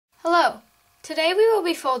Today we will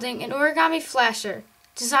be folding an origami flasher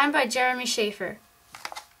designed by Shafer.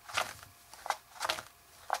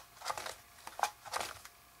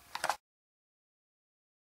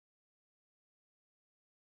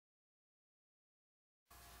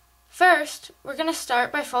 First, we're going to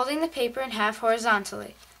start by folding the paper in half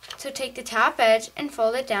horizontally. So take the top edge and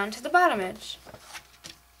fold it down to the bottom edge.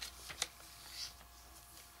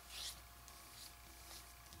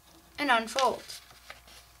 And unfold.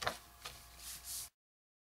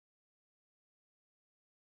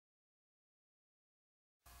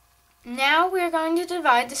 Now we are going to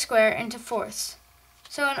divide the square into fourths.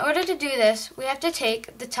 So in order to do this, we have to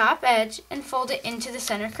take the top edge and fold it into the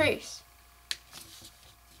center crease.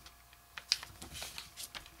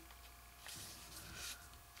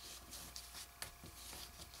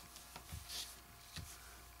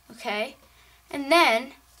 Okay, and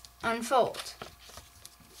then unfold.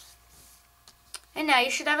 And now you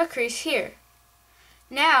should have a crease here.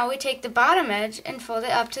 Now we take the bottom edge and fold it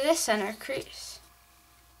up to the center crease.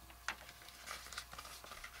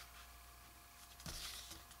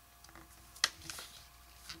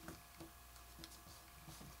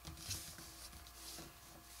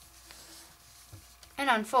 And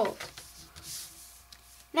unfold.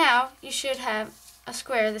 Now you should have a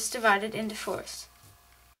square that's divided into fourths.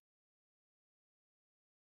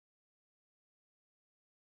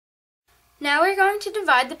 Now we're going to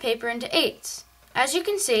divide the paper into eighths. As you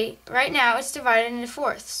can see, right now it's divided into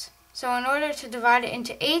fourths. So in order to divide it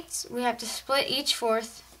into eighths, we have to split each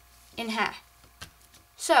fourth in half.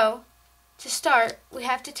 So, to start, we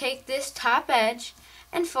have to take this top edge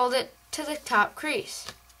and fold it to the top crease.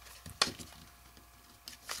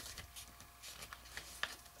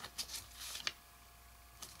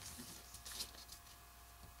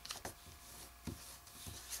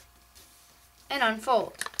 And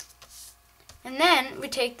unfold. And then we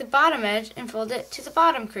take the bottom edge and fold it to the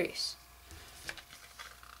bottom crease.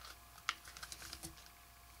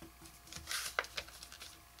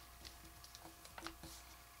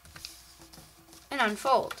 And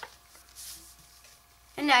unfold.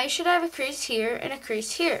 And now you should have a crease here and a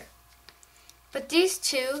crease here. But these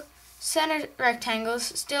two center rectangles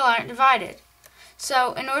still aren't divided.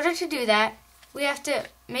 So in order to do that, we have to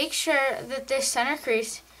make sure that this center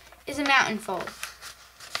crease is a mountain fold.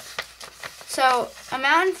 So a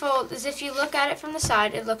mountain fold is, if you look at it from the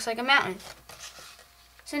side, it looks like a mountain.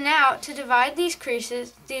 So now, to divide these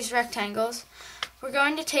creases, these rectangles, we're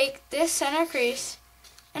going to take this center crease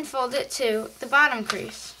and fold it to the bottom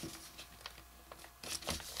crease.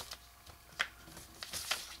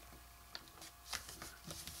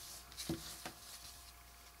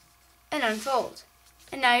 And unfold.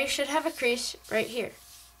 And now you should have a crease right here.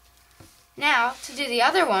 Now, to do the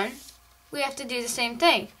other one, we have to do the same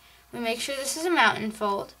thing. We make sure this is a mountain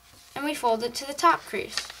fold, and we fold it to the top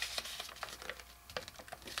crease.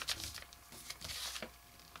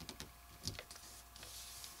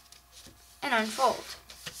 And unfold.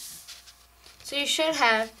 So you should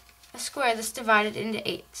have a square that's divided into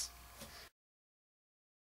eighths.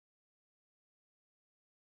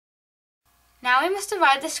 Now we must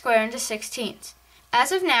divide the square into 16ths.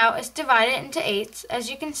 As of now, it's divided into eighths. As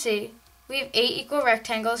you can see, we have 8 equal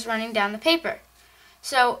rectangles running down the paper.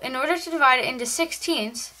 So, in order to divide it into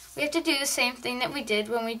 16ths, we have to do the same thing that we did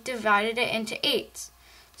when we divided it into eighths.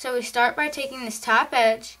 So we start by taking this top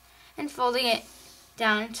edge and folding it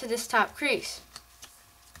down to this top crease.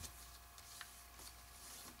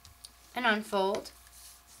 And unfold.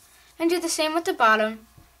 And do the same with the bottom.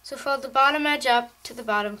 So fold the bottom edge up to the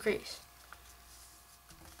bottom crease.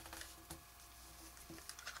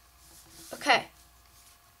 Okay.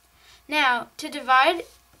 Now, to divide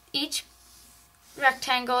each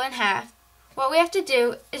rectangle in half, what we have to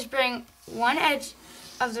do is bring one edge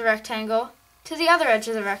of the rectangle to the other edge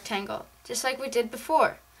of the rectangle, just like we did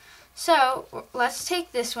before. So let's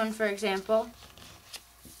take this one for example,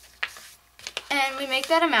 and we make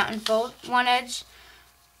that a mountain fold, one edge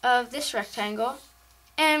of this rectangle,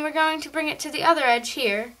 and we're going to bring it to the other edge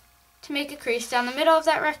here to make a crease down the middle of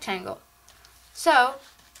that rectangle. So,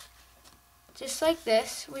 just like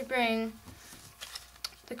this, we bring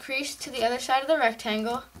the crease to the other side of the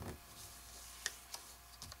rectangle,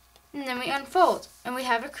 and then we unfold, and we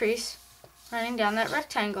have a crease running down that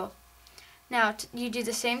rectangle. Now you do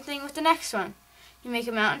the same thing with the next one. You make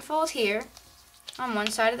a mountain fold here on one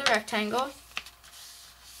side of the rectangle,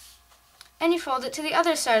 and you fold it to the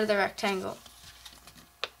other side of the rectangle.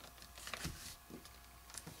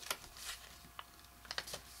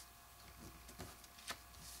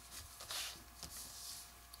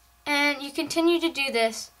 And you continue to do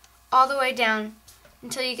this all the way down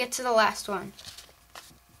until you get to the last one.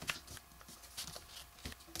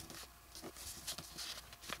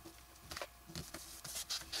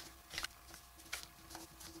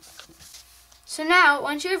 So now,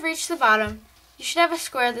 once you have reached the bottom, you should have a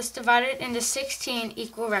square that's divided into 16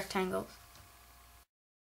 equal rectangles.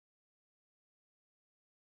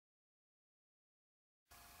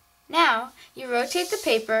 Now, you rotate the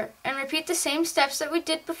paper and repeat the same steps that we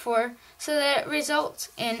did before so that it results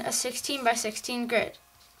in a 16 by 16 grid.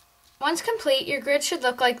 Once complete, your grid should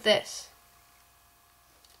look like this.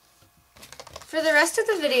 For the rest of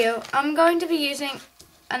the video, I'm going to be using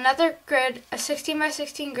another grid, a 16 by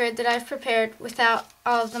 16 grid that I've prepared without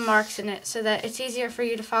all of the marks in it so that it's easier for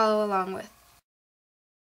you to follow along with.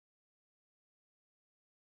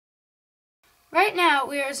 Right now,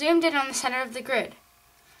 we are zoomed in on the center of the grid.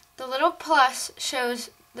 The little plus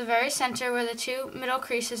shows the very center where the two middle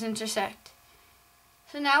creases intersect.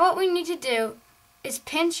 So now what we need to do is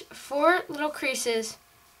pinch 4 little creases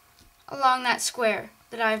along that square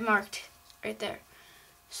that I've marked right there.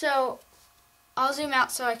 So I'll zoom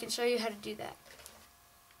out so I can show you how to do that.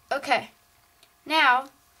 Okay, now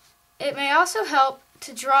it may also help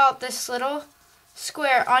to draw this little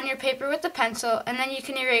square on your paper with the pencil, and then you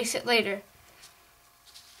can erase it later.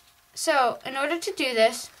 So in order to do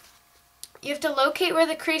this, you have to locate where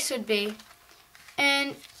the crease would be,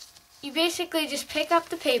 and you basically just pick up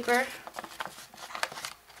the paper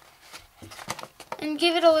and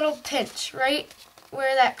give it a little pinch right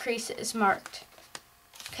where that crease is marked.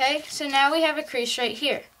 Okay, so now we have a crease right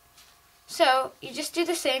here. So you just do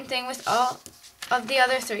the same thing with all of the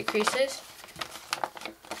other 3 creases.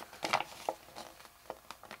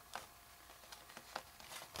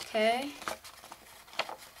 Okay.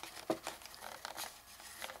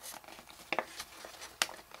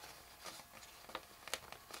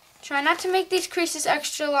 Try not to make these creases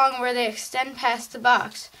extra long where they extend past the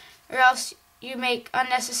box, or else you make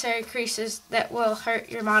unnecessary creases that will hurt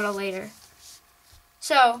your model later.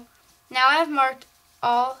 So, now I have marked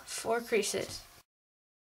all 4 creases.